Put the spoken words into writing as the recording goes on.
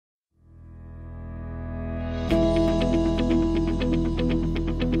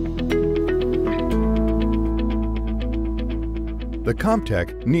The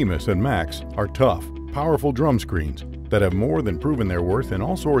Komptech Nemus and Max are tough, powerful drum screens that have more than proven their worth in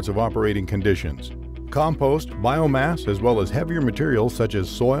all sorts of operating conditions. Compost, biomass, as well as heavier materials such as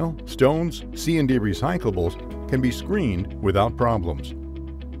soil, stones, C&D recyclables can be screened without problems.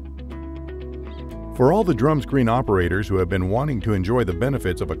 For all the drum screen operators who have been wanting to enjoy the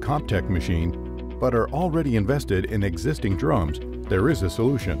benefits of a Komptech machine but are already invested in existing drums, there is a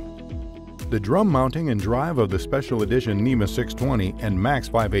solution. The drum mounting and drive of the special edition Nemus 620 and Max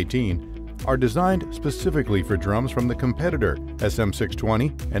 518 are designed specifically for drums from the competitor SM620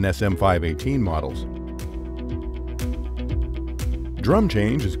 and SM518 models. Drum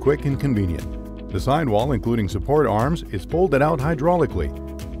change is quick and convenient. The sidewall, including support arms, is folded out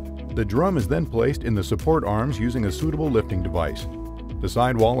hydraulically. The drum is then placed in the support arms using a suitable lifting device. The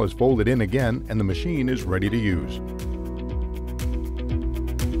sidewall is folded in again and the machine is ready to use.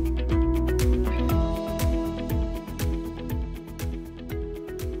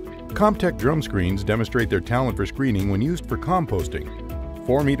 Komptech drum screens demonstrate their talent for screening when used for composting.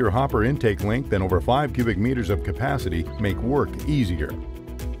 4-meter hopper intake length and over 5 cubic meters of capacity make work easier.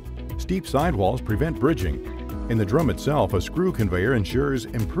 Steep sidewalls prevent bridging. In the drum itself, a screw conveyor ensures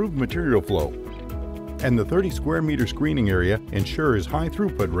improved material flow. And the 30 square meter screening area ensures high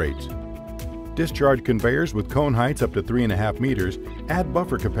throughput rates. Discharge conveyors with cone heights up to 3.5 meters add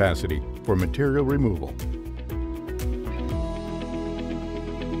buffer capacity for material removal.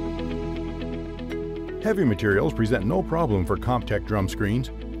 Heavy materials present no problem for Komptech drum screens.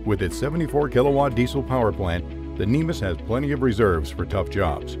 With its 74 kilowatt diesel power plant, the Nemus has plenty of reserves for tough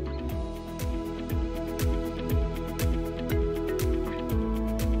jobs.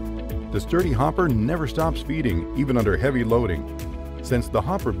 The sturdy hopper never stops feeding, even under heavy loading, since the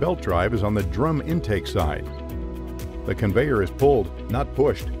hopper belt drive is on the drum intake side. The conveyor is pulled, not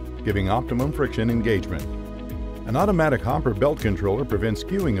pushed, giving optimum friction engagement. An automatic hopper belt controller prevents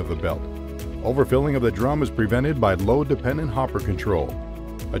skewing of the belt. Overfilling of the drum is prevented by load-dependent hopper control.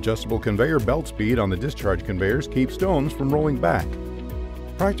 Adjustable conveyor belt speed on the discharge conveyors keeps stones from rolling back.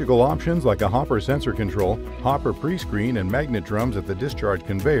 Practical options like a hopper sensor control, hopper pre-screen, and magnet drums at the discharge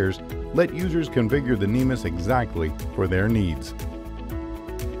conveyors let users configure the Nemus exactly for their needs.